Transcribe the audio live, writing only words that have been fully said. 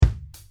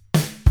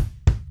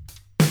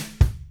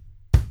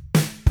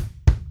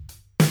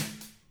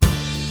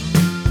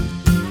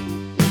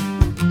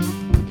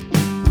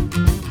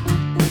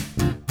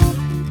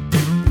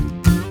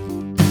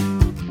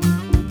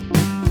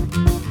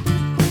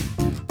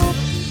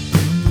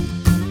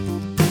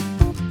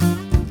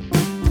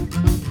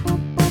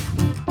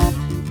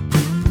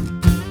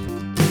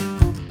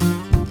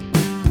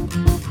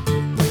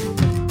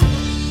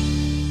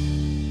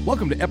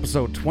Welcome to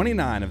episode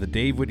 29 of the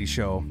Dave Whitty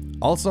Show.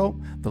 Also,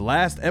 the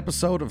last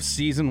episode of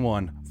season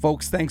 1.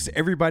 Folks, thanks to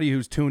everybody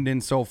who's tuned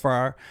in so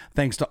far.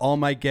 Thanks to all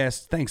my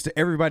guests. Thanks to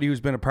everybody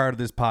who's been a part of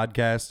this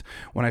podcast.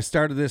 When I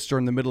started this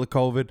during the middle of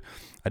COVID,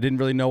 I didn't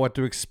really know what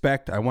to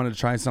expect. I wanted to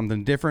try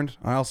something different.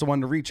 I also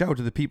wanted to reach out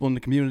to the people in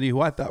the community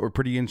who I thought were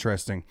pretty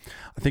interesting.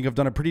 I think I've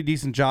done a pretty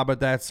decent job at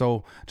that,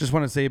 so just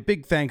want to say a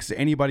big thanks to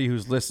anybody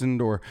who's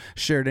listened or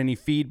shared any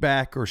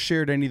feedback or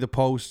shared any of the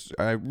posts.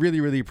 I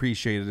really, really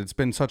appreciate it. It's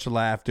been such a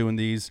laugh doing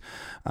these.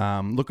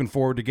 Looking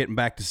forward to getting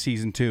back to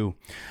season 2.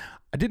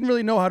 I didn't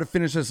really know how to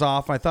finish this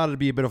off. I thought it'd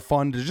be a bit of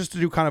fun to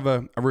do kind of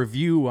a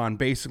review on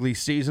basically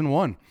season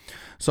 1.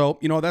 So,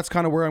 that's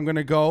kind of where I'm going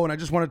to go. And I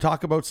just want to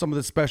talk about some of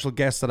the special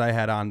guests that I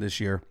had on this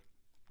year.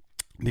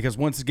 Because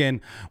once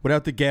again,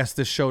 without the guests,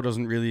 this show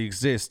doesn't really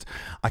exist.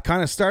 I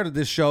kind of started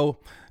this show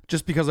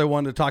just because I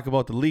wanted to talk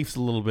about the Leafs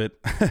a little bit,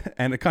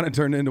 and it kind of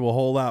turned into a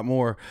whole lot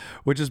more,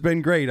 which has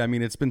been great. I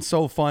mean, it's been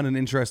so fun and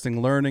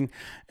interesting learning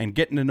and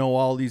getting to know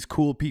all these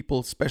cool people,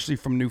 especially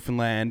from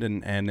Newfoundland,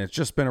 and it's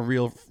just been a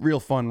real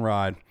fun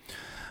ride.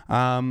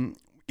 The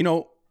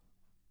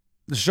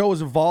show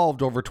has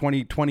evolved over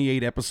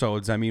 28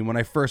 episodes. I mean, when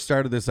I first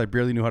started this, I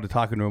barely knew how to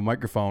talk into a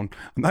microphone.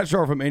 I'm not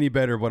sure if I'm any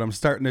better, but I'm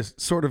starting to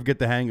sort of get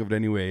the hang of it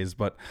anyways.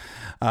 But,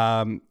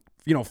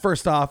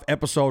 first off,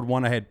 episode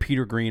 1, I had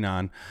Peter Green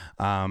on.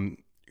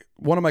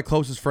 One of my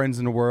closest friends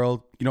in the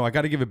world. I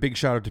got to give a big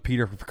shout out to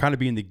Peter for kind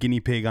of being the guinea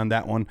pig on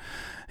that one.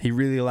 He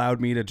really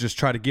allowed me to just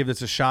try to give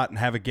this a shot and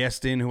have a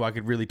guest in who I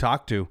could really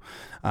talk to.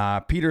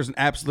 Peter's an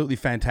absolutely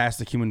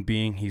fantastic human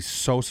being. He's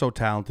so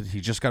talented.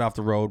 He just got off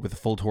the road with a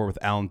full tour with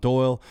Alan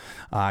Doyle.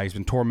 He's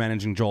been tour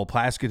managing Joel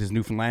Plaskett, his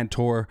Newfoundland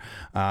tour.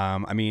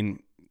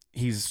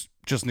 He's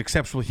just an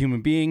exceptional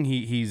human being.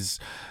 He's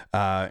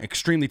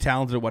extremely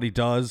talented at what he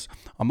does.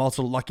 I'm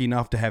also lucky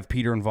enough to have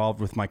Peter involved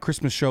with my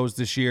Christmas shows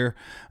this year.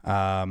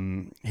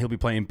 He'll be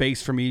playing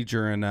bass for me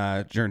during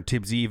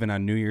Tibbs Eve and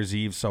on New Year's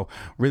Eve. So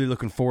really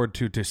looking forward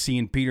to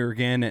seeing Peter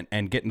again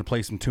and getting to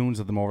play some tunes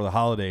with him over the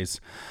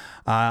holidays.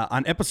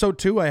 On episode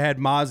 2, I had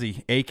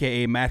Mozzie,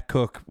 a.k.a. Matt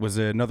Cook, was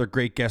another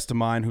great guest of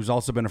mine who's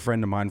also been a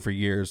friend of mine for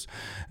years.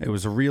 It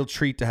was a real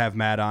treat to have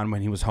Matt on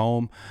when he was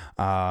home.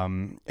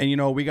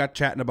 We got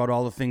chatting about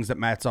all the things that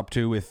Matt's up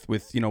to with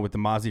the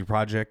Mozzie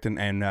project.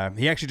 And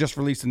he actually just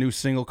released a new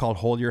single called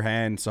Hold Your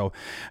Hand. So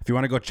if you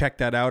want to go check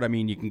that out, I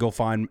mean, you can go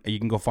find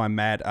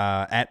Matt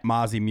at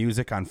Mozzie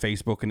Music on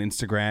Facebook and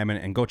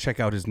Instagram and go check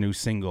out his new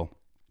single.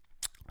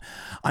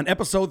 On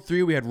episode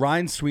 3, we had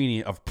Ryan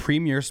Sweeney of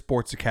Premier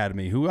Sports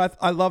Academy, who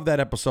I love that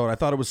episode. I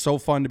thought it was so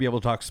fun to be able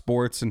to talk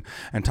sports and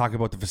talk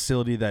about the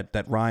facility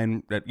that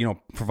Ryan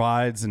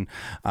provides. And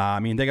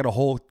they got a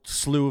whole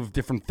slew of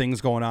different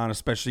things going on,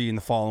 especially in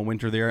the fall and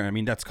winter there. I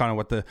mean, that's kind of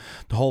what the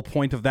whole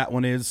point of that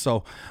one is.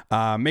 So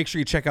make sure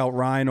you check out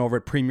Ryan over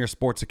at Premier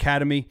Sports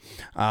Academy.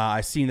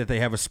 I've seen that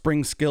they have a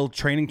spring skill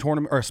training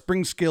tournament or a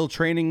spring skill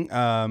training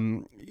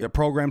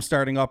program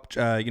starting up,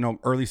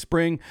 early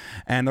spring,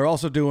 and they're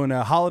also doing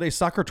a holiday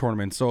soccer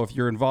tournament. So if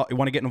you want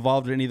to get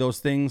involved in any of those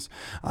things,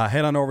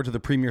 head on over to the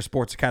Premier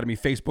Sports Academy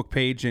Facebook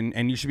page,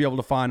 and you should be able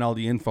to find all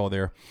the info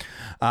there.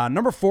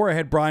 Number 4, I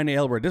had Brian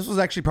Aylward. This was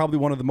actually probably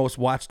one of the most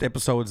watched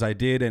episodes I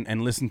did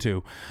and listened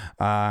to.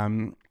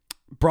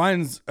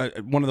 Brian's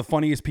one of the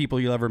funniest people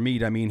you'll ever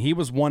meet. I mean, he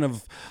was one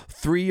of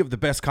 3 of the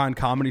Best Con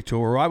Comedy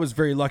Tour. I was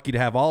very lucky to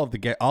have all of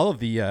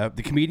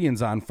the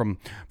comedians on from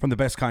the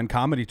Best Con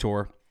Comedy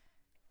Tour.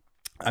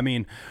 I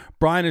mean,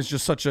 Brian is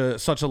just such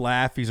a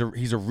laugh. He's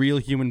a real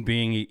human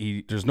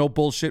being. There's no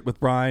bullshit with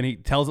Brian. He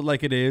tells it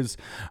like it is.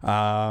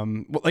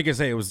 Like I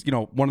say, it was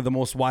one of the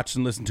most watched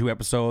and listened to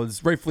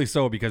episodes, rightfully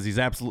so, because he's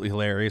absolutely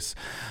hilarious.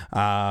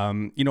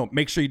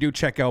 Make sure you do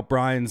check out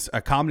Brian's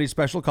comedy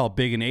special called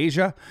Big in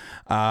Asia.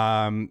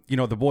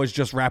 The boys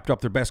just wrapped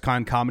up their Best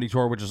Con Comedy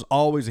Tour, which is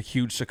always a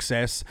huge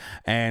success.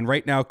 And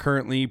right now,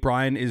 currently,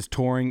 Brian is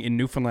touring in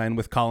Newfoundland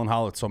with Colin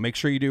Hollett. So make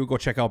sure you do go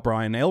check out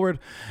Brian Aylward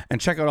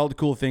and check out all the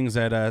cool things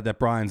that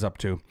Brian's up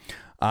to.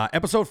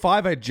 Episode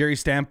 5, I had Jerry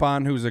Stamp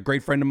on, who's a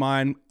great friend of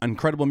mine,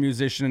 incredible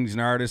musician. He's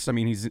an artist. I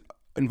mean, he's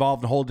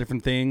involved in whole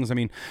different things. I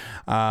mean,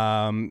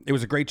 it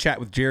was a great chat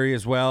with Jerry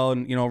as well,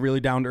 and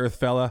really down to earth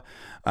fella.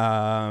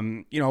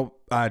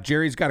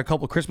 Jerry's got a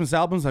couple of Christmas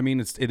albums. I mean,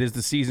 it is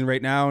the season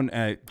right now,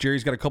 and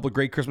Jerry's got a couple of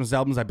great Christmas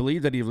albums. I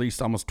believe that he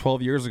released almost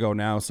 12 years ago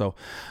now. So,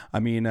 I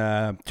mean,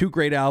 2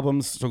 great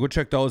albums. So go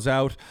check those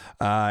out.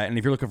 And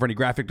if you're looking for any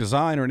graphic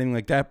design or anything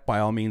like that, by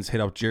all means,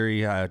 hit up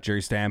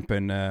Jerry Stamp,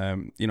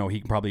 and he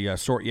can probably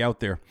sort you out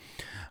there.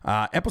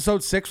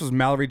 Episode 6 was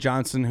Mallory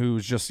Johnson,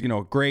 who's just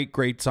great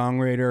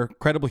songwriter,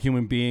 credible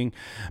human being.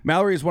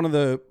 Mallory is one of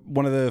the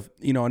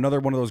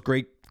another one of those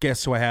great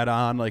guests who I had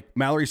on. Like,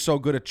 Mallory's so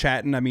good at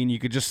chatting. I mean, you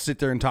could just sit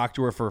there and talk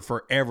to her for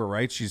forever,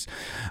 right? She's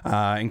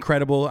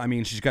incredible. I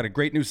mean, she's got a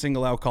great new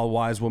single out called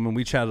Wise Woman.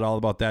 We chatted all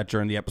about that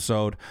during the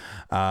episode.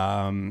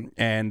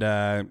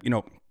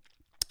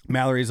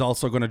 Mallory's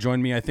also going to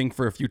join me, I think,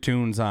 for a few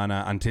tunes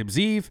on Tibbs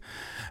Eve,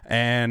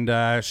 and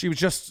she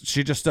just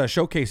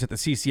showcased at the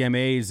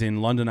CCMAs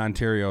in London,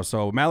 Ontario.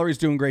 So Mallory's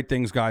doing great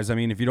things, guys. I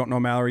mean, if you don't know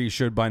Mallory, you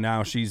should by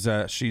now. She's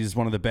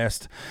one of the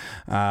best,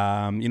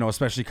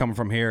 especially coming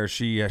from here.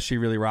 She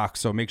really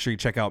rocks. So make sure you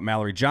check out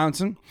Mallory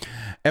Johnson.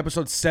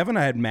 Episode 7,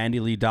 I had Mandy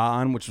Lee Daw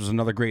on, which was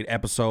another great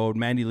episode.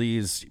 Mandy Lee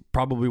is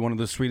probably one of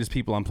the sweetest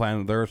people on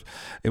planet Earth.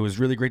 It was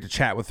really great to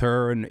chat with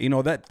her, and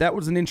that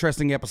was an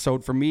interesting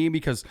episode for me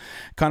because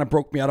kind of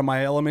broke me out of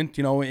my element,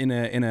 in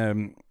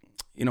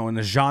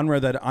a genre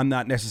that I'm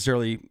not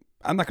necessarily,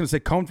 I'm not going to say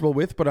comfortable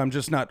with, but I'm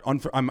just not,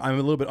 I'm a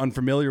little bit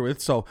unfamiliar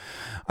with. So,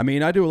 I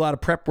mean, I do a lot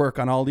of prep work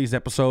on all these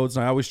episodes,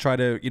 and I always try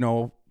to,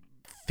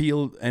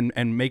 feel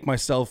and make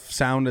myself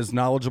sound as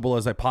knowledgeable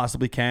as I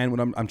possibly can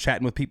when I'm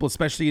chatting with people,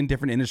 especially in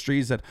different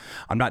industries that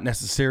I'm not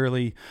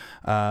necessarily,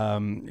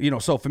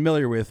 so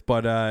familiar with.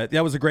 But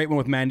that was a great one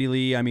with Mandy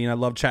Lee. I mean, I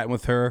love chatting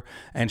with her,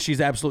 and she's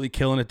absolutely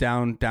killing it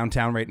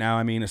downtown right now.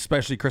 I mean,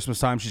 especially Christmas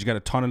time, she's got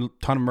a ton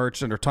of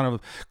merch and a ton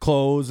of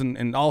clothes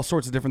and all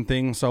sorts of different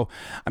things. So,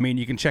 I mean,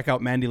 you can check out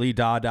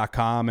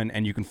mandyleedaw.com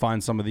and you can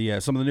find some of the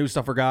new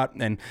stuff we got.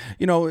 And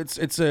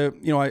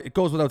it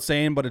goes without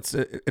saying, but it's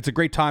a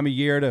great time of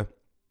year to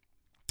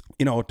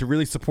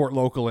really support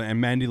local.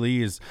 And Mandy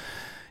Lee is,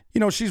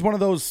 she's one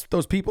of those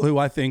people who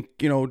I think,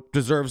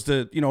 deserves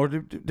to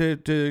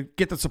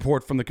get the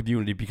support from the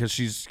community because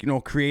she's,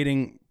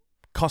 creating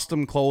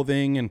custom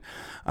clothing and,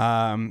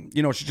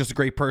 she's just a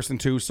great person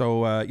too.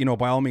 So,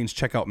 by all means,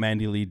 check out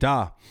Mandy Lee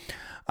Daw.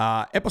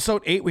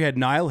 Episode 8, we had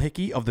Niall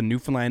Hickey of the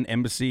Newfoundland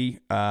Embassy.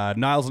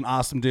 Niall's an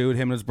awesome dude.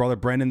 Him and his brother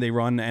Brendan, they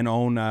run and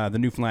own the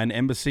Newfoundland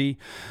Embassy.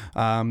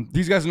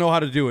 These guys know how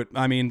to do it.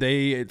 I mean,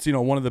 it's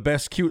one of the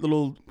best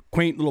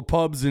quaint little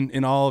pubs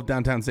in all of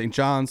downtown St.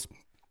 John's.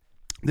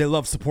 They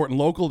love supporting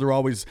local. They're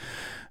always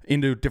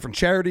into different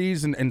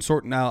charities and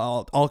sorting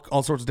out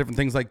all sorts of different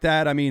things like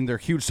that. I mean, they're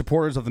huge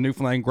supporters of the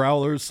Newfoundland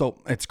Growlers,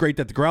 so it's great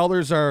that the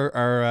Growlers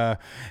are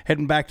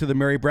heading back to the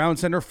Mary Brown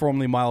Center,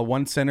 formerly Mile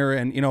 1 Center,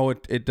 and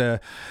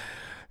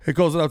it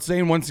goes without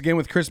saying, once again,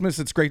 with Christmas,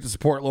 it's great to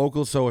support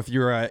local. So if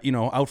you're,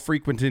 out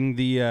frequenting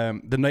the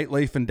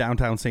nightlife in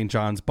downtown St.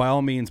 John's, by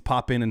all means,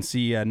 pop in and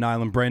see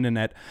Niall and Brendan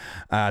at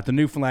the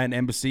Newfoundland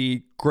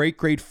Embassy.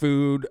 Great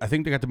food. I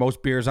think they got the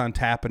most beers on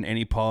tap in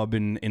any pub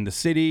in the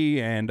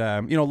city, and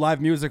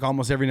live music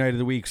almost every night of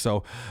the week.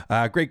 So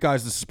great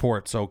guys to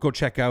support. So go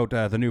check out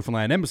the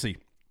Newfoundland Embassy.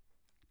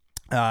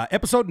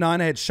 Episode 9,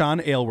 I had Sean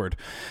Aylward.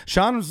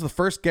 Sean was the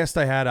first guest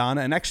I had on,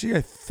 and actually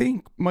I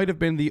think might have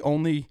been the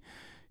only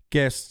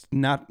guest,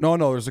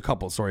 there's a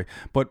couple, sorry,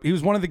 but he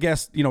was one of the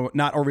guests,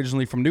 not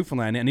originally from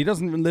Newfoundland, and he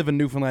doesn't even live in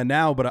Newfoundland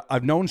now, but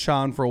I've known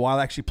Sean for a while.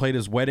 I actually played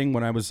his wedding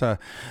when I was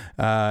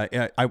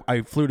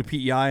I flew to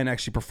PEI and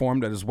actually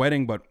performed at his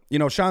wedding. But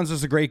Sean's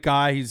just a great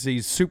guy.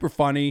 He's super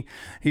funny.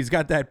 He's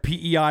got that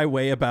PEI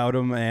way about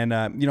him, and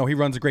he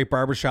runs a great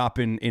barbershop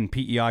in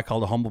PEI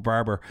called the Humble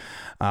Barber.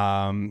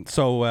 In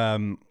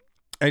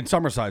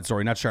Summerside,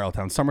 sorry, not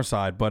Charlottetown,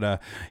 Summerside.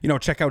 But,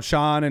 check out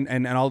Sean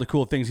and all the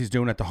cool things he's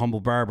doing at the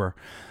Humble Barber.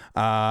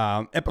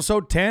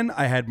 Episode 10,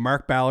 I had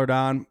Mark Ballard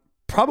on.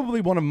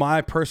 Probably one of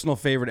my personal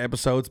favorite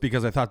episodes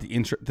because I thought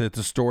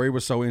the story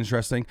was so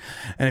interesting.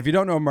 And if you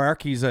don't know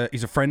Mark, he's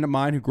a friend of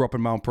mine who grew up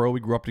in Mount Pearl.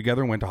 We grew up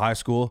together and went to high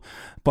school.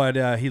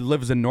 But he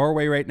lives in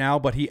Norway right now.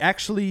 But he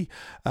actually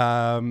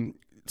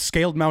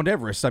scaled Mount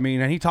Everest. I mean,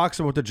 and he talks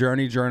about the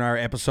journey during our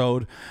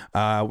episode.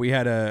 We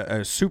had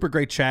a super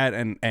great chat,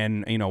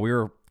 and we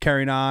were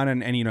carrying on,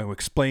 and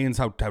explains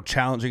how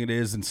challenging it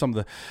is, and some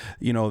of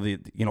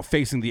the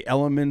facing the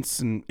elements,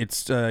 and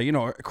it's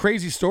a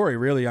crazy story,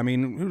 really. I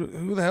mean,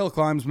 who the hell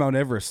climbs Mount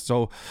Everest?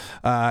 So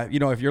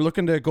if you're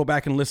looking to go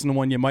back and listen to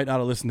one you might not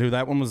have listened to,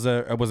 that one was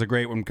a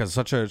great one because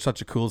such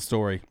a cool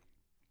story.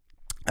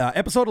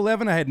 Episode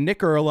 11, I had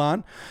Nick Earl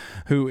on,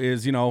 who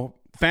is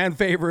fan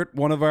favorite,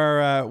 one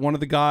of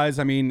the guys.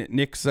 I mean,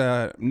 Nick's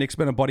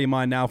been a buddy of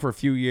mine now for a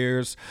few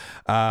years.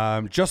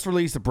 Just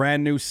released a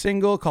brand new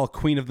single called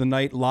 "Queen of the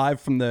Night"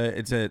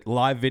 it's a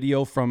live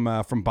video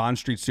from Bond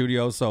Street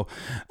Studios. So,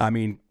 I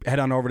mean, head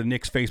on over to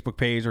Nick's Facebook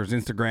page or his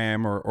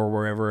Instagram or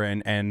wherever,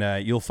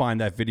 and you'll find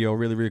that video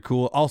really, really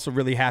cool. Also,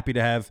 really happy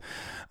to have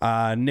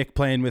Nick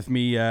playing with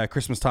me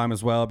Christmas time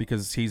as well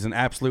because he's an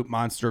absolute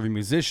monster of a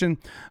musician,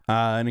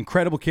 an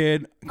incredible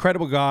kid,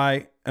 incredible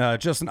guy.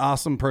 Just an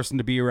awesome person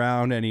to be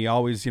around, and he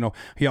always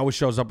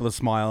shows up with a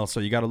smile.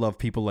 So you got to love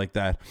people like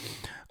that.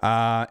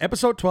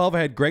 Episode 12, I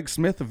had Greg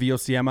Smith of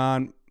VOCM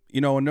on.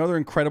 Another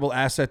incredible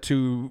asset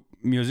to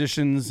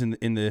musicians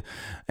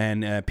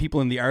and people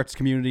in the arts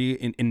community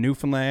in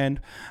Newfoundland.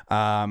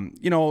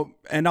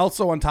 And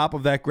also on top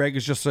of that, Greg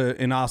is just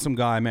an awesome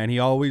guy, man. He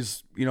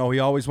always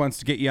wants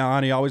to get you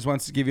on. He always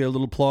wants to give you a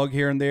little plug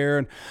here and there.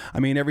 And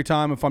I mean, every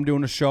time if I'm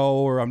doing a show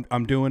or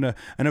I'm doing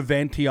an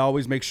event, he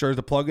always makes sure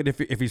to plug it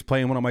if he's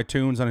playing one of my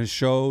tunes on his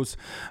shows.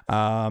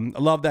 I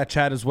love that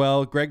chat as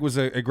well. Greg was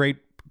a great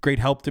great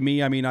help to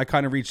me. I mean, I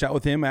kind of reached out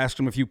with him, asked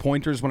him a few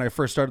pointers when I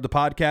first started the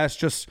podcast,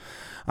 just,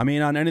 I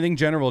mean, on anything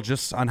general,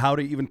 just on how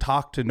to even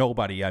talk to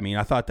nobody. I mean,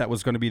 I thought that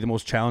was going to be the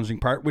most challenging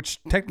part, which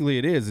technically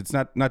it is. It's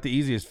not the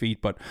easiest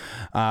feat, but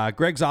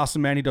Greg's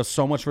awesome, man. He does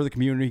so much for the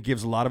community. He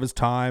gives a lot of his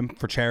time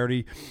for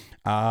charity.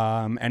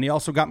 And he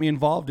also got me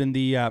involved in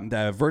the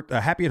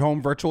Happy at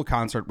Home virtual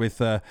concert with,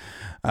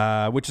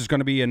 which is going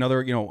to be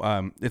another,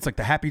 it's like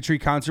the Happy Tree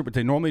concert, but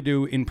they normally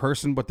do in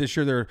person, but this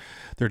year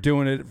they're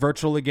doing it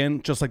virtual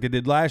again, just like they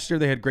did last year.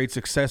 They had great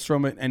success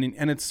from it.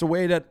 And it's a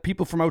way that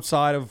people from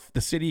outside of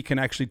the city can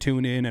actually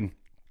tune in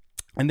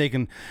and they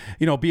can,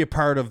 be a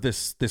part of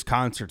this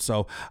concert.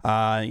 So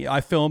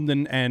I filmed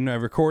and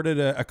recorded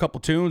a couple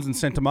tunes and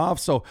sent them off.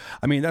 So,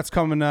 I mean, that's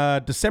coming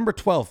December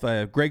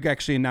 12th. Greg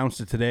actually announced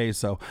it today.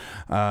 So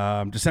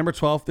December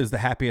 12th is the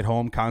Happy at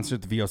Home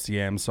concert, the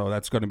VOCM. So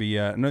that's going to be,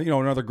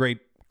 another great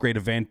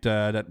event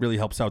that really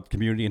helps out the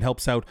community and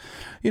helps out,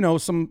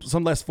 some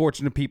less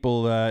fortunate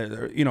people,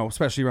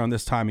 especially around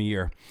this time of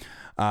year.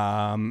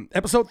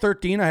 Episode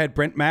 13, I had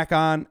Brent Mack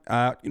on,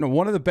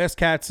 one of the best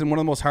cats and one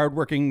of the most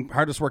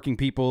hardest working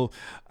people,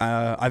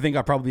 I think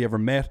I probably ever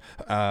met.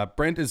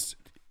 Brent is,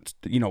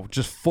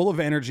 just full of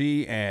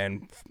energy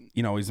and,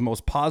 he's the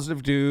most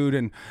positive dude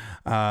and,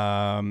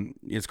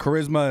 his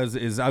charisma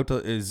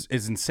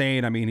is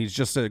insane. I mean, he's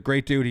just a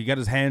great dude. He got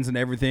his hands in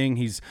everything.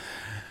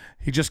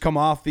 He just come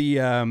off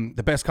the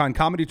Best Con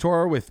comedy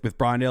tour with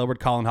Brian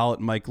Aylward, Colin Hollett,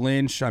 and Mike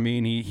Lynch. I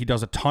mean, he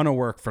does a ton of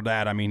work for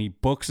that. I mean, he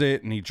books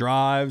it and he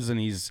drives and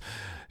he's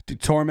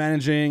tour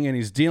managing and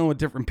he's dealing with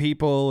different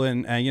people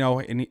and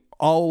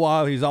all the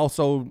while he's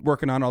also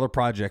working on other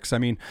projects. I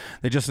mean,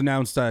 they just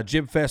announced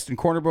Jib Fest in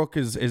Corner Brook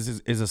is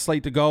a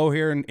slate to go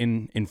here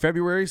in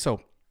February.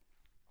 So,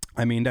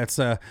 I mean, that's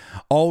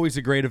always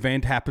a great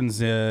event.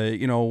 Happens,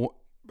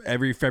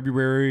 every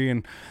February,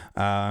 and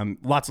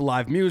lots of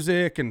live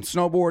music and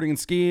snowboarding and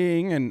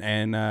skiing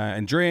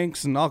and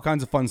drinks and all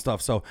kinds of fun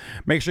stuff. So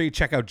make sure you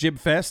check out Jib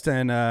Fest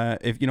and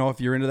if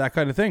you're into that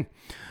kind of thing.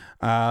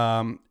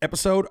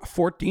 Episode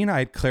 14, I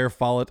had Claire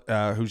Follett,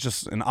 who's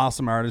just an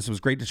awesome artist. It was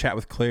great to chat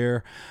with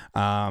Claire,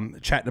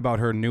 chatting about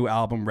her new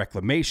album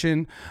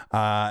Reclamation.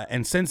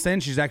 And since then,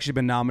 she's actually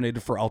been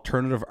nominated for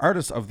Alternative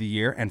Artist of the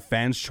Year and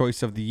Fans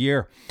Choice of the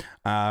Year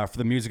for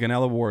the Music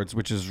NL Awards,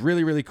 which is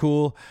really, really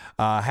cool.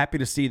 Happy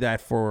to see that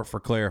for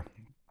Claire.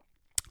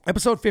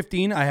 Episode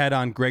 15, I had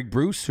on Greg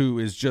Bruce, who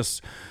is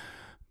just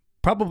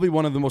probably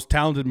one of the most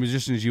talented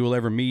musicians you will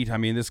ever meet. I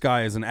mean, this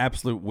guy is an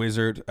absolute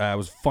wizard. It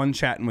was fun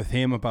chatting with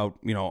him about,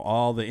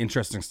 all the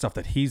interesting stuff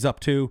that he's up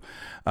to.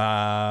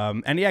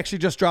 And he actually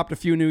just dropped a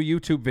few new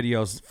YouTube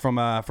videos from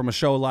a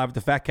show live at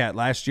the Fat Cat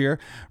last year.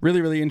 Really,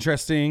 really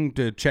interesting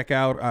to check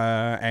out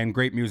and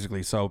great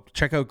musically. So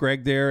check out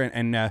Greg there.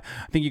 And I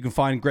think you can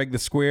find Greg the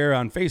Square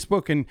on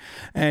Facebook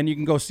and you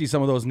can go see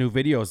some of those new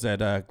videos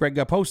that Greg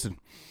got posted.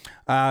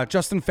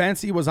 Justin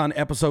Fancy was on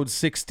episode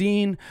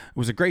 16. It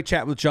was a great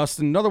chat with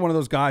Justin. Another one of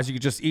those guys you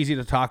could just easy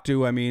to talk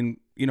to. I mean,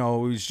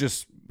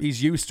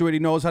 he's used to it. He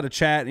knows how to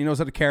chat. He knows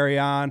how to carry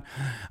on.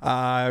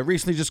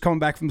 Recently just coming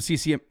back from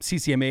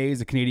CCMAs,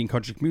 the Canadian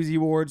Country Music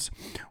Awards,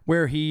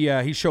 where he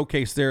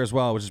showcased there as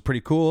well, which is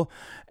pretty cool.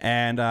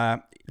 And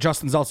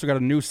Justin's also got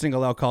a new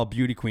single out called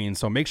Beauty Queen.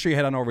 So make sure you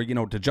head on over,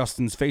 to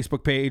Justin's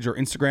Facebook page or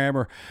Instagram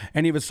or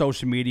any of his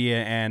social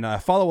media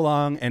and follow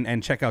along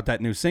and check out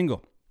that new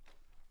single.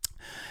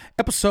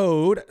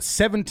 Episode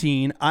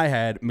 17, I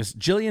had Miss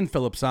Jillian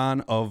Phillips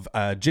on of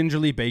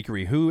Gingerly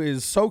Bakery, who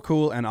is so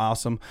cool and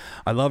awesome.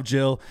 I love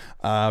Jill.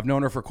 I've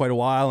known her for quite a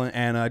while,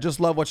 and I just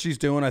love what she's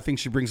doing. I think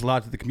she brings a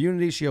lot to the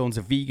community. She owns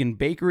a vegan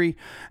bakery,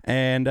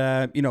 and,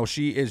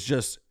 she is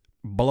just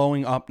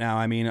blowing up now.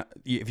 I mean,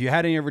 if you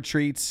had any of her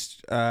treats,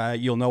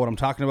 you'll know what I'm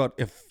talking about.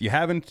 If you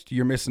haven't,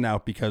 you're missing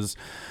out because,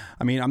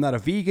 I mean, I'm not a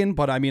vegan,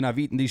 but I mean, I've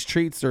eaten these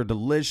treats. They're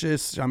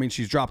delicious. I mean,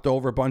 she's dropped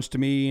over a bunch to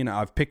me and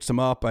I've picked some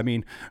up. I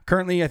mean,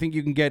 currently I think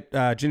you can get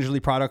Gingerly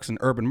products in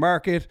Urban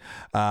Market,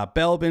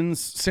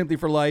 Belbin's, Simply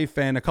for Life,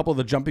 and a couple of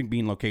the Jumping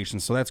Bean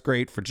locations. So that's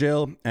great for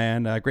Jill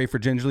and great for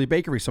Gingerly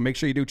Bakery. So make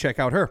sure you do check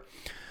out her.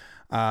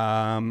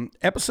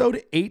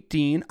 Episode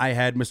 18, I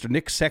had Mr.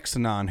 Nick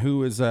Sexton on,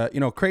 who is a,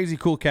 crazy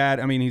cool cat.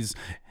 I mean, he's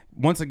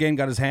once again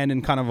got his hand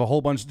in kind of a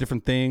whole bunch of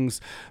different things,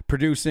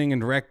 producing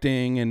and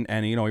directing,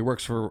 and he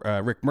works for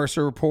Rick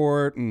Mercer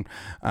Report, and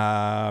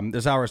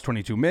this hour is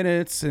 22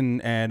 minutes,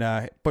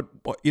 but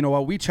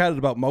what we chatted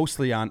about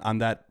mostly on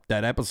that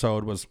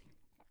episode was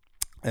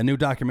a new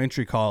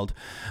documentary called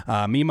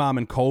Me, Mom,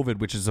 and COVID,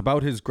 which is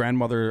about his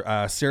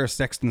grandmother, Sarah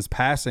Sexton's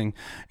passing,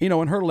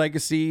 and her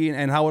legacy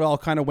and how it all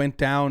kind of went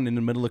down in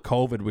the middle of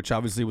COVID, which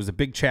obviously was a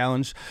big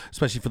challenge,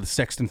 especially for the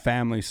Sexton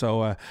family.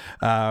 So,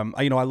 I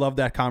love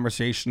that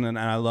conversation and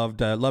I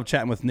loved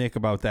chatting with Nick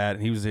about that.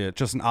 He was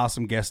just an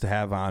awesome guest to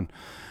have on.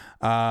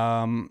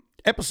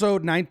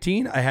 Episode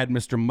 19, I had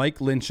Mr.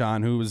 Mike Lynch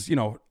on, who was,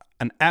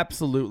 an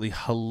absolutely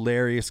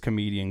hilarious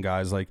comedian,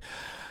 guys.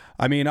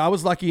 I mean, I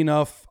was lucky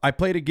enough. I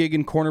played a gig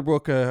in Corner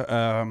Brook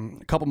a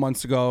couple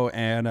months ago,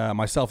 and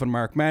myself and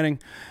Mark Manning,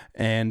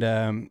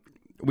 and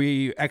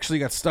we actually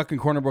got stuck in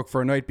Corner Brook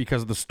for a night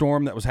because of the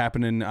storm that was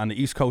happening on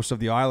the east coast of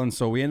the island.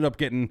 So we ended up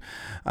getting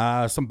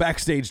some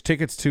backstage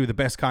tickets to the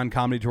Best Con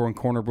Comedy Tour in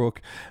Corner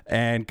Brook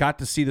and got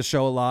to see the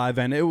show live.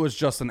 And it was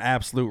just an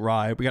absolute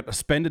ride. We got to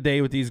spend a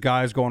day with these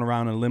guys going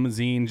around in a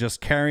limousine,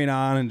 just carrying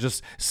on and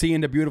just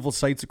seeing the beautiful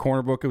sights of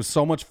Corner Brook. It was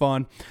so much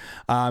fun.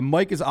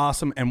 Mike is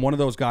awesome, and one of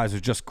those guys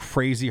who's just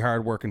crazy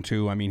hard working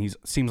too. I mean, he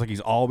seems like he's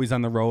always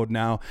on the road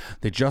now.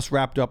 They just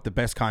wrapped up the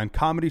Best Kind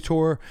Comedy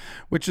Tour,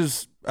 which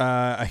is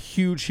a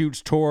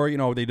huge tour. You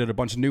know, they did a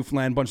bunch of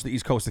Newfoundland, a bunch of the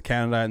east coast of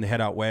Canada, and they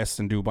head out west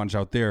and do a bunch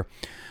out there.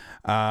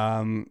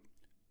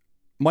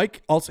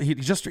 Mike also he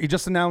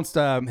just announced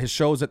his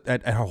shows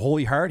at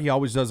Holy Heart. He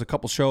always does a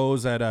couple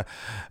shows at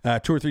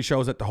 2 or 3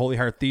 shows at the Holy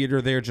Heart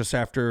Theater there just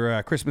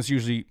after Christmas,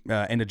 usually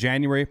end of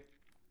January.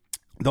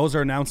 Those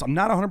are announced. I'm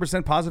not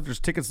 100% positive there's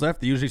tickets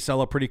left. They usually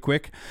sell out pretty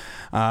quick.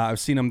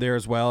 I've seen them there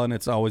as well, and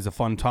it's always a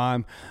fun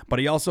time. But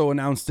he also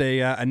announced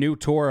a new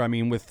tour. I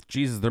mean, with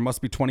Jesus, there must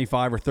be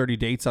 25 or 30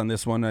 dates on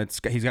this one.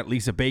 He's got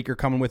Lisa Baker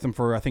coming with him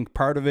for, I think,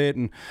 part of it.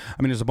 And,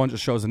 I mean, there's a bunch of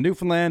shows in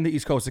Newfoundland, the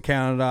east coast of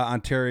Canada,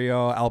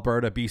 Ontario,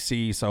 Alberta,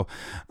 BC. So,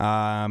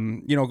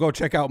 go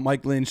check out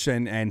Mike Lynch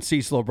and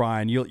Cecil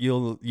O'Brien.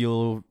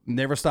 You'll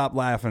never stop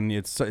laughing.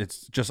 It's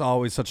just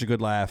always such a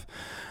good laugh.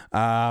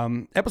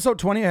 Episode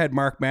 20, I had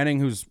Mark Manning,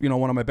 who's,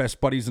 one of my best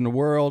buddies in the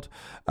world.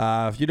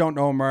 If you don't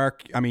know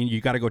Mark, I mean,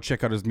 you got to go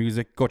check out his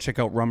music. Go check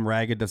out Rum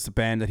Ragged. That's the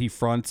band that he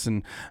fronts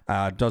and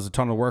does a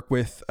ton of work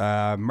with.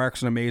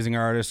 Mark's an amazing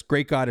artist,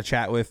 great guy to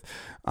chat with.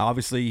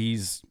 Obviously,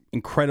 he's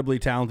incredibly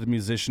talented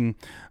musician.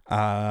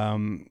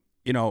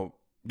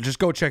 Just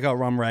go check out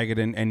Rum Ragged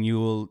and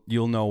you'll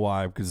know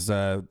why, because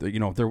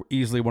they're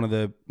easily one of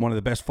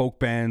the best folk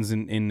bands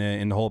in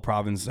the whole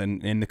province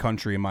and in the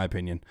country, in my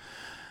opinion.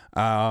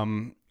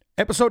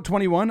 Episode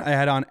 21, I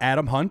had on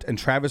Adam Hunt and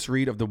Travis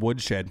Reed of The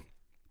Woodshed,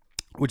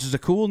 which is a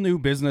cool new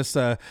business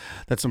that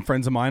some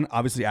friends of mine,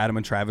 obviously Adam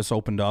and Travis,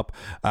 opened up.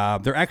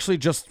 They're actually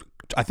just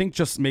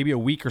maybe a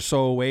week or so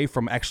away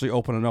from actually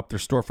opening up their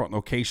storefront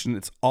location.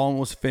 It's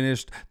almost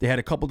finished. They had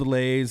a couple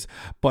delays,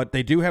 but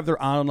they do have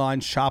their online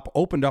shop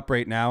opened up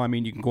right now. I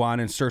mean, you can go on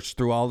and search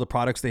through all the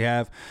products they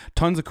have.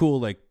 Tons of cool,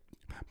 like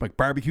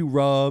barbecue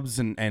rubs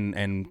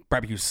and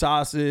barbecue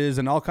sauces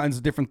and all kinds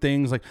of different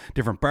things, like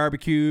different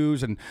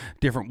barbecues and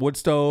different wood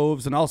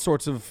stoves and all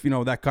sorts of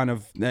that kind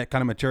of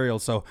material.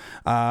 So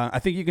I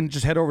think you can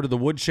just head over to the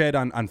Woodshed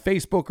on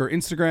Facebook or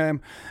Instagram,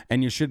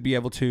 and you should be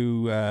able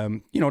to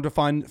to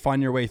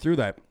find your way through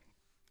that.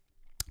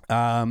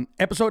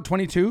 Episode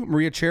 22,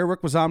 Maria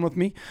Cherwick was on with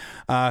me,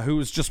 who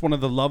is just one of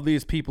the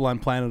loveliest people on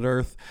planet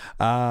Earth.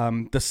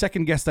 The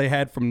second guest I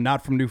had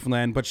not from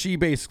Newfoundland, but she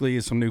basically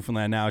is from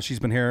Newfoundland now. She's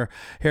been here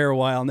a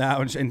while now,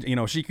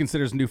 and she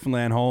considers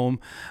Newfoundland home.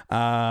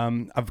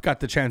 I've got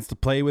the chance to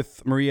play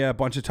with Maria a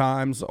bunch of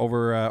times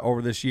over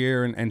this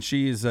year, and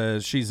she's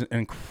an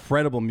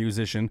incredible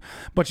musician,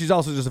 but she's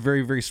also just a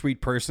very, very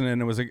sweet person,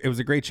 and it was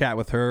a great chat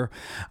with her.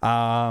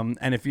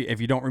 And if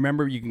you don't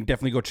remember, you can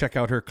definitely go check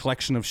out her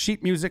collection of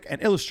sheet music and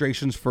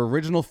illustrations for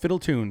original fiddle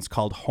tunes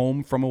called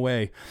Home From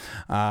Away.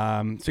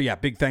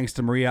 Big thanks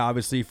to Maria,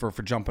 obviously, for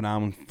jumping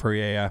on for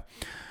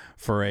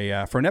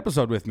an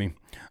episode with me.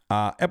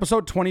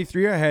 Episode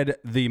 23, I had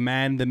the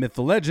man, the myth,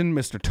 the legend,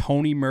 Mr.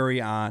 Tony Murray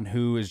on,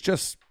 who is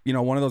just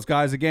one of those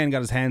guys, again, got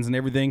his hands in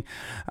everything,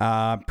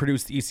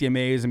 produced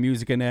ECMAs and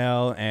Music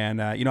NL,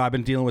 and I've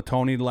been dealing with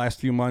Tony the last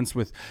few months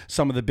with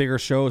some of the bigger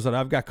shows that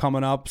I've got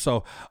coming up,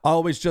 so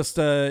always just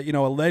a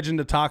legend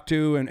to talk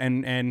to,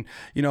 and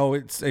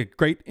it's a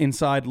great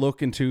inside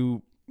look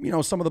into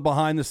some of the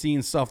behind the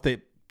scenes stuff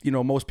that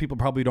most people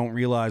probably don't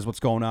realize what's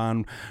going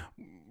on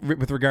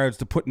with regards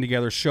to putting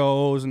together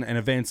shows and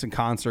events and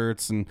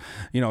concerts and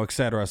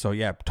etc. So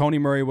yeah, Tony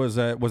Murray was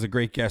a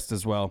great guest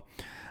as well.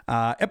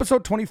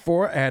 Episode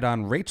 24, I had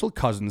on Rachel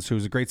Cousins,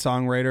 who's a great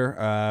songwriter.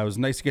 It was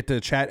nice to get to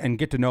chat and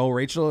get to know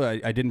Rachel.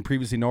 I didn't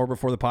previously know her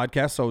before the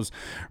podcast, so it was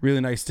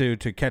really nice to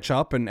catch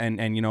up and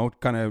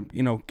kind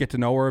of get to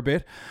know her a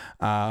bit.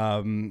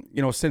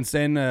 Since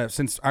then,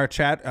 since our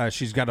chat,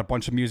 she's got a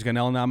bunch of Music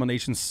NL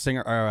nominations.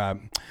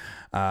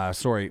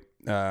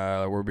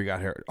 Where we got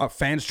here?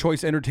 Fans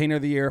Choice Entertainer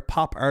of the Year,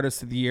 Pop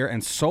Artist of the Year,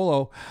 and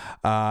Solo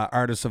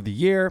Artist of the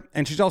Year.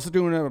 And she's also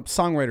doing a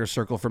songwriter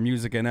circle for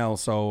Music NL.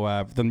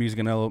 So the Music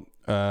NL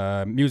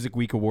Music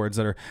Week Awards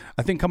that are,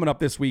 I think, coming up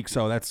this week.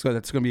 So that's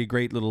going to be a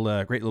great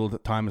little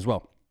time as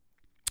well.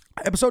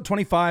 Episode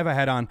 25, I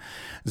had on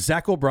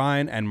Zach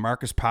O'Brien and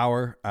Marcus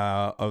Power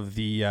of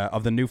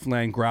the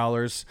Newfoundland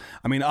Growlers.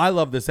 I mean, I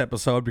love this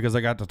episode because I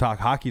got to talk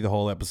hockey the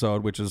whole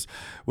episode, which is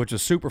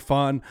super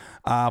fun.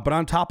 But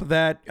on top of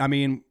that, I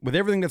mean, with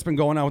everything that's been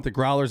going on with the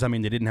Growlers, I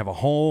mean, they didn't have a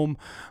home.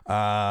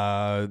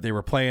 They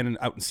were playing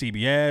out in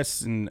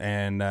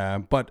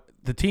CBS, but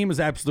the team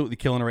is absolutely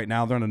killing it right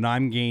now. They're on a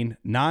nine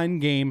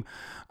game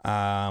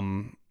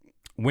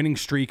winning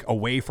streak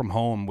away from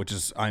home, which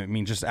is, I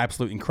mean, just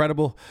absolutely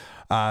incredible.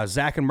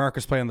 Zach and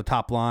Marcus play on the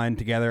top line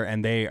together,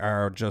 and they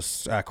are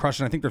just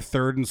crushing. I think they're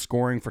third in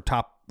scoring for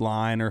top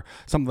line or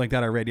something like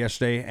that I read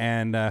yesterday.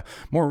 And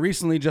more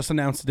recently, just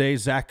announced today,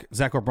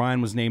 Zach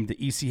O'Brien was named the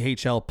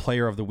ECHL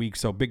Player of the Week.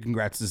 So big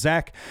congrats to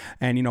Zach.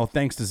 And,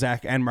 thanks to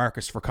Zach and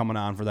Marcus for coming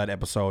on for that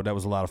episode. That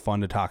was a lot of fun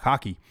to talk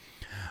hockey.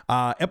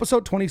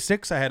 Episode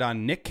 26, I had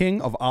on Nick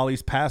King of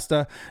Ollie's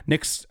Pasta.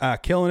 Nick's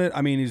killing it.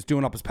 I mean, he's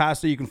doing up his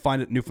pasta. You can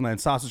find it at Newfoundland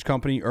Sausage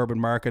Company, Urban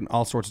Market, and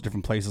all sorts of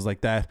different places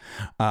like that.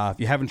 If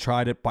you haven't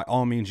tried it, by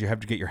all means, you have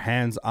to get your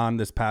hands on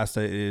this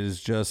pasta. It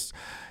is just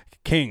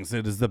kings.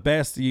 It is the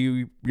best.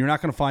 You're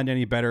not going to find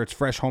any better. It's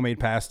fresh homemade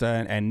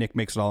pasta, and Nick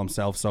makes it all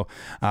himself. So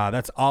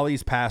that's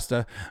Ollie's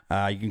Pasta.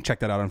 You can check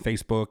that out on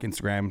Facebook,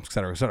 Instagram,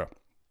 etc., etc.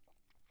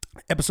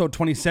 Episode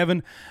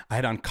 27, I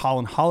had on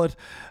Colin Hollett,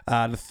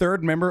 the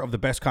third member of the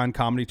Best Kind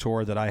Comedy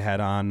Tour that I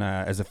had on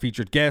as a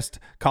featured guest.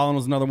 Colin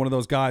was another one of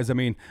those guys. I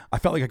mean, I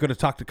felt like I could have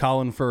talked to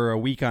Colin for a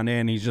week on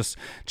end. He's just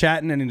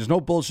chatting, and there's no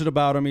bullshit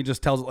about him. He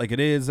just tells it like it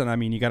is, and I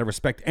mean, you got to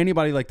respect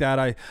anybody like that.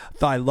 I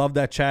loved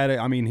that chat.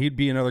 I mean, he'd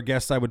be another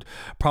guest I would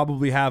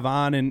probably have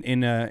on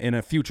in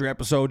a future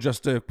episode,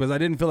 just because I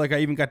didn't feel like I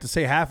even got to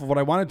say half of what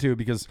I wanted to,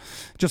 because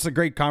just a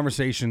great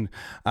conversation.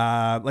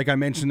 Like I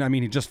mentioned, I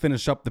mean, he just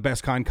finished up the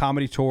Best Kind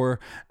Comedy Tour.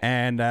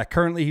 And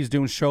currently he's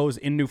doing shows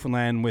in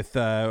Newfoundland with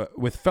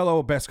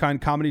fellow Best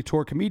Kind Comedy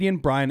Tour comedian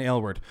Brian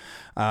Aylward.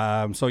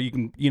 So you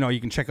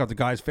can check out the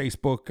guy's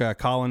Facebook,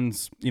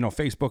 Colin's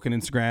Facebook and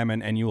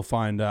Instagram, and you will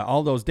find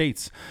all those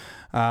dates.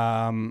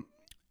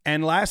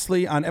 And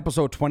lastly, on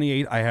episode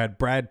 28, I had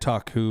Brad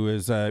Tuck, who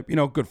is a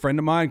good friend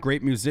of mine,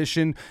 great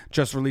musician,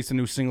 just released a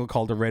new single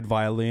called The Red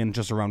Violin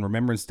just around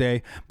Remembrance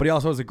Day. But he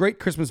also has a great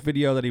Christmas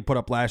video that he put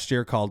up last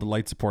year called The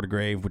Lights Support a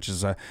Grave, which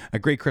is a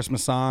great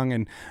Christmas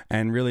song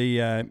and really,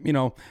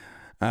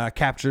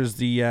 captures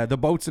the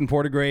boats in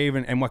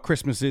Portagrave and what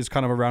Christmas is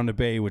kind of around the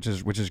bay, which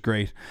is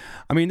great.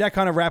 I mean, that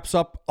kind of wraps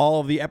up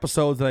all of the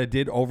episodes that I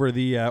did over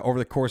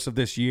the course of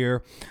this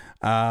year.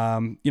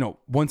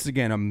 Once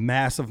again, a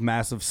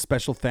massive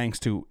special thanks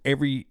to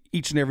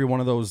each and every one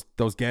of those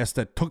guests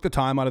that took the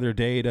time out of their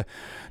day to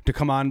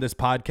come on this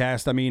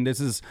podcast. I mean,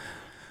 this is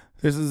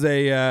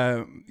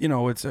a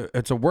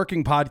it's a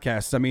working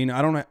podcast. I mean,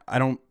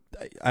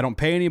 I don't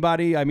pay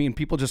anybody. I mean,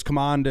 people just come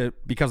on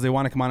because they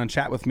want to come on and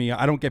chat with me.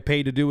 I don't get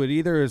paid to do it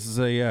either. This is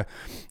a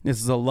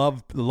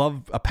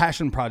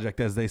passion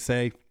project, as they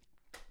say.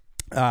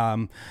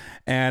 But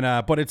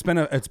it's been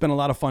a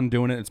lot of fun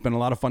doing it. It's been a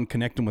lot of fun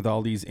connecting with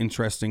all these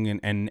interesting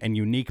and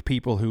unique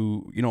people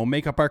who,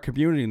 make up our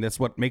community. And that's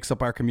what makes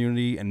up our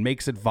community and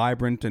makes it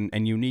vibrant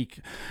and unique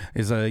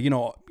is,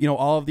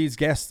 all of these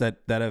guests that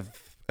have,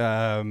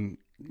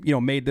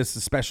 made this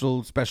a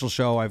special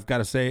show. I've got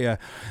to say,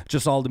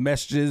 just all the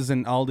messages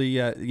and all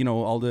the,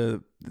 all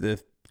the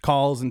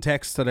calls and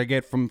texts that I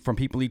get from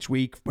people each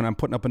week when I'm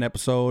putting up an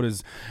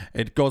episode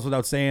it goes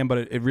without saying, but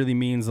it really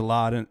means a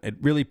lot, and it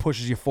really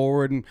pushes you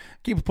forward and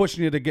keeps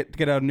pushing you to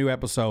get out a new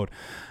episode.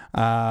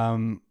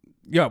 So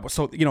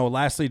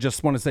lastly,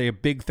 just want to say a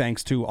big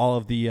thanks to all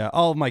of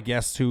my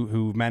guests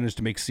who managed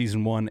to make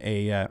season 1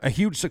 a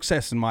huge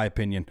success in my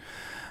opinion.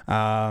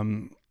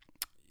 That's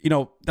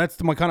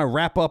my kind of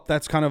wrap up.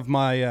 That's kind of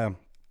my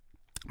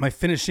my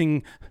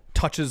finishing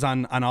touches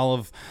on all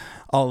of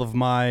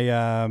my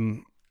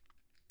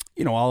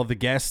all of the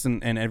guests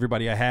and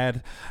everybody I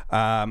had.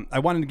 I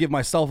wanted to give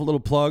myself a little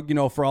plug,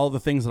 for all the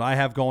things that I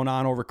have going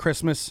on over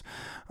Christmas.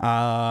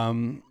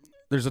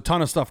 There's a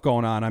ton of stuff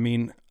going on. I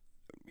mean,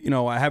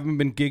 I haven't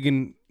been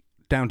gigging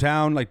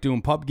downtown, like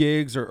doing pub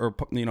gigs or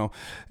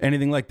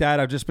anything like that.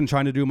 I've just been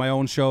trying to do my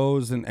own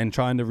shows and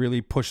trying to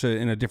really push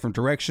it in a different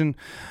direction.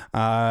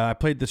 I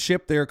played the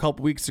Ship there a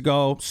couple weeks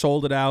ago,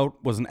 sold it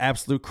out, was an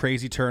absolute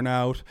crazy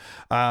turnout.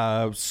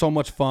 So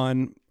much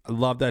fun. I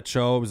love that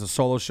show. It was a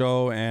solo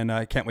show, and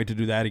I can't wait to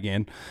do that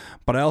again.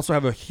 But I also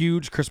have a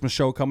huge Christmas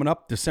show coming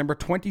up, December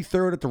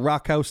 23rd at the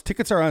Rock House.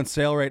 Tickets are on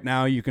sale right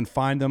now. You can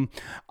find them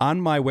on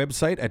my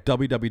website at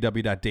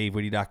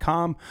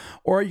www.davewhitty.com,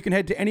 or you can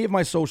head to any of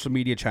my social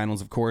media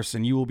channels, of course,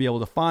 and you will be able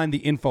to find the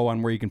info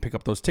on where you can pick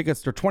up those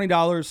tickets. They're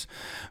 $20.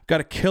 Got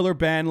a killer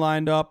band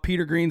lined up.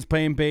 Peter Green's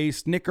playing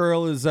bass. Nick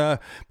Earl is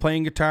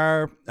playing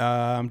guitar.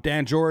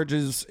 Dan George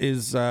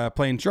is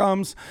playing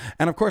drums.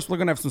 And, of course, we're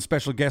going to have some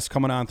special guests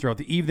coming on throughout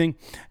the evening.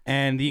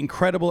 And the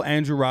incredible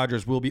Andrew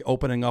Rogers will be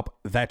opening up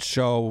that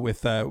show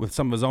with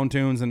some of his own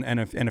tunes and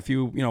a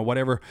few,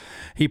 whatever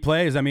he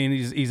plays. I mean,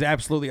 he's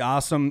absolutely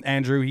awesome.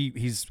 Andrew,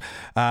 he's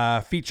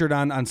featured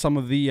on some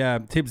of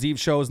the Tibbs Eve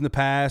shows in the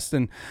past,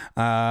 and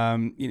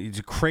he's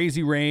a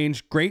crazy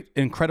range, great,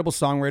 incredible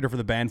songwriter for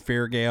the band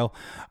Fairgale.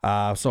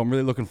 So I'm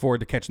really looking forward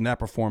to catching that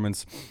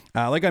performance.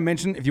 Like I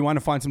mentioned, if you want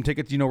to find some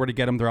tickets, you know where to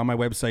get them. They're on my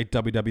website,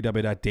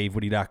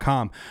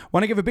 www.davewhitty.com.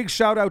 Want to give a big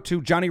shout out to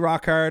Johnny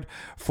Rockhard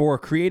for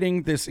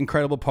creating this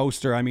incredible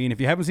poster. I mean,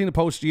 if you haven't seen the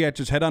poster yet,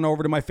 just head on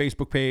over to my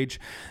Facebook page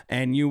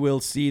and you will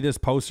see this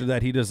poster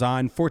that he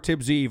designed for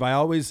Tibbs Eve. I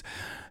always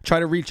try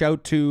to reach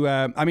out to,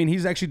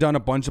 he's actually done a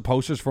bunch of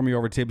posters for me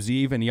over Tibbs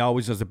Eve, and he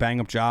always does a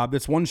bang-up job.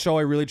 This one show,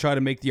 I really try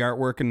to make the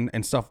artwork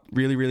and stuff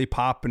really, really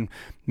pop and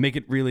make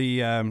it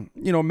really,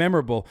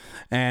 memorable.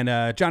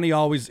 And Johnny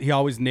always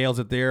nails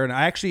it there. And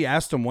I actually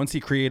asked him once he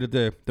created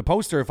the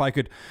poster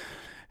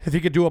if he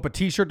could do up a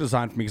t-shirt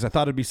design for me, because I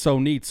thought it'd be so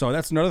neat. So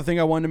that's another thing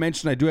I wanted to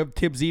mention. I do have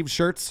Tibbs Eve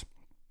shirts.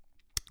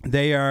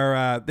 They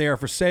are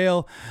for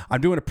sale.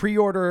 I'm doing a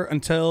pre-order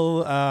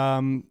until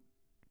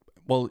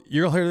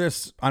you'll hear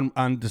this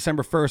on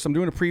December 1st. I'm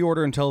doing a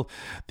pre-order until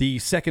the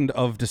 2nd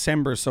of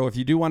December. So if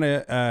you do want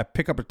to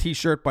pick up a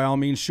t-shirt, by all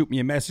means, shoot me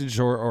a message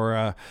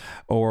or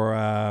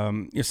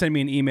send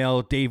me an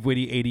email,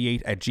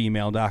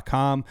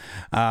 davewhitty88@gmail.com.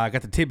 I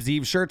got the Tibbs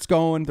Eve shirts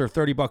going. They're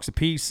 $30 a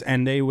piece,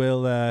 and they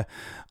will,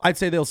 I'd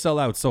say they'll sell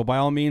out. So by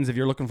all means, if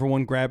you're looking for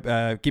one,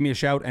 give me a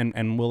shout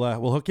and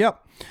we'll hook you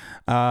up.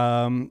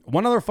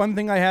 One other fun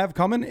thing I have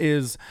coming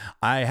is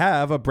I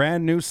have a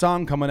brand new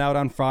song coming out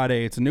on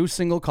Friday. It's a new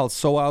single called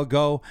So I'll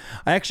Go.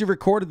 I actually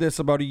recorded this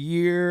about a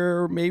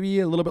year, maybe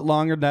a little bit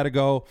longer than that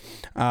ago,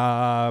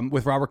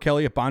 with Robert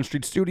Kelly at Bond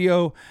Street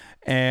Studio.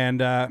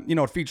 And,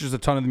 it features a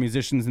ton of the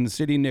musicians in the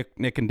city.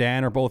 Nick and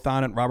Dan are both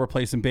on it. Robert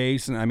plays some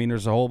bass. And I mean,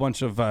 there's a whole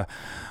bunch of,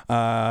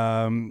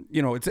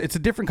 it's a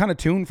different kind of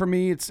tune for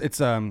me. It's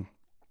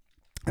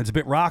a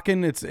bit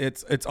rocking. It's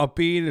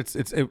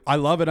upbeat. I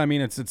love it. I mean,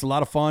 it's a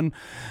lot of fun.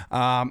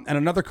 And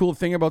another cool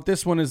thing about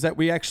this one is that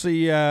I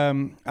actually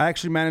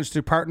managed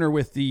to partner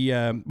with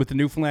the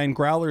Newfoundland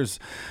Growlers,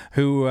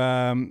 who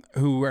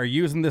are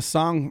using this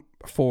song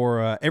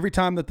for every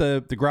time that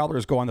the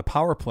Growlers go on the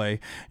power play.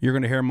 You're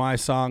going to hear my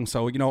song.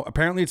 So,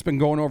 apparently it's been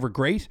going over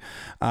great.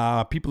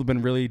 People have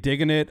been really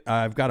digging it.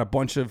 I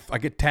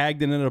get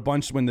tagged in it a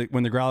bunch when the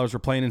Growlers were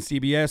playing in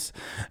CBS.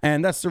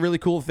 And that's the really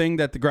cool thing,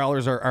 that the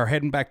Growlers are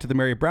heading back to the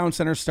Mary Brown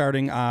Center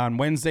starting on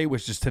Wednesday,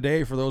 which is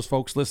today for those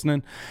folks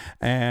listening.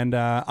 And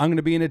I'm going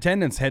to be in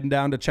attendance, heading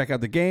down to check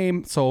out the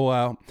game.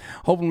 So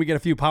hoping we get a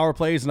few power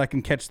plays and I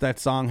can catch that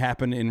song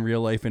happen in real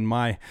life in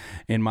my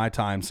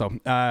time. So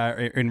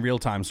in real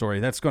time, sorry.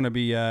 That's going to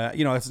be,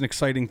 it's an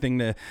exciting thing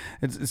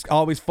it's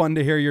always fun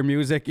to hear your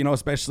music,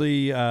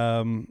 especially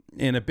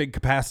in a big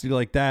capacity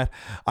like that.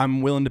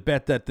 I'm willing to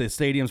bet that the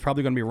stadium's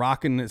probably going to be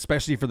rocking,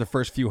 especially for the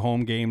first few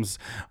home games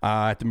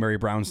at the Mary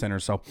Brown Center.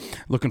 So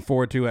looking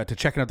forward to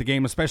checking out the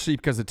game, especially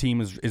because the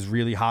team is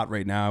really hot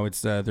right now.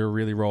 They're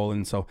really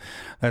rolling. So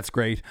that's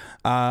great.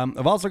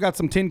 I've also got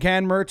some tin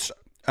can merch.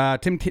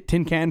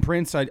 Tin can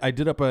prints. I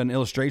did up an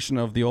illustration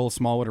of the old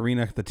Smallwood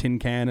Arena, the tin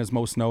can, as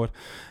most know it.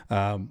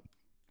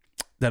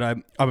 That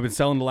I've been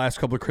selling the last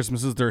couple of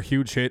Christmases. They're a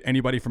huge hit.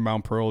 Anybody from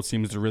Mount Pearl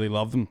seems to really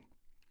love them.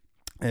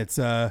 It's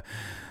they're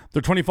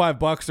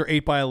 $25. They're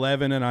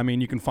 8x11, and I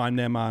mean, you can find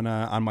them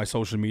on my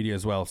social media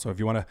as well. So if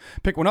you want to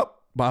pick one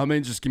up, by all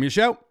means, just give me a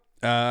shout.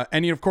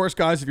 And of course,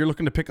 guys, if you're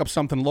looking to pick up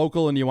something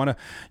local and you want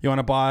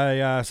to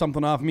buy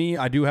something off me,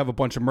 I do have a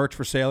bunch of merch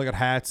for sale. I got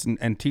hats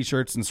and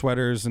t-shirts and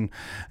sweaters and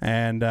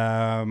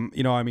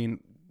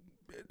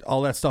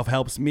all that stuff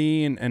helps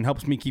me and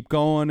helps me keep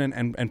going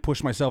and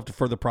push myself to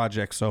further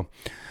projects. So,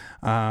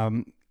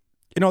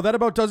 that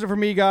about does it for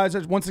me, guys.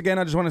 Once again,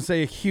 I just want to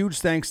say a huge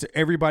thanks to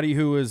everybody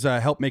who has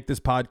helped make this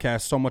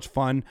podcast so much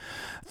fun.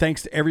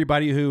 Thanks to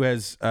everybody who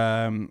has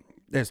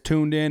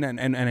tuned in,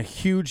 and a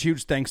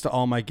huge thanks to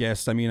all my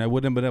guests. I mean, I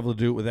wouldn't have been able to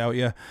do it without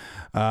you.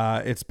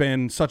 It's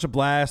been such a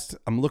blast.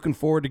 I'm looking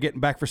forward to getting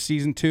back for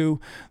season 2.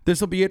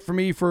 This will be it for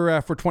me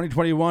for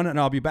 2021, and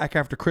I'll be back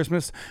after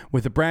Christmas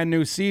with a brand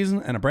new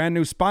season and a brand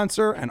new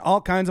sponsor and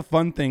all kinds of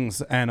fun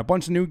things and a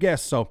bunch of new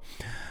guests. So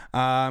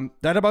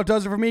that about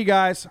does it for me,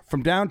 guys.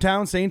 From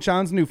downtown St.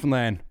 John's,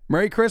 Newfoundland.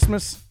 Merry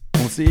Christmas.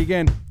 We'll see you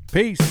again.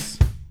 Peace.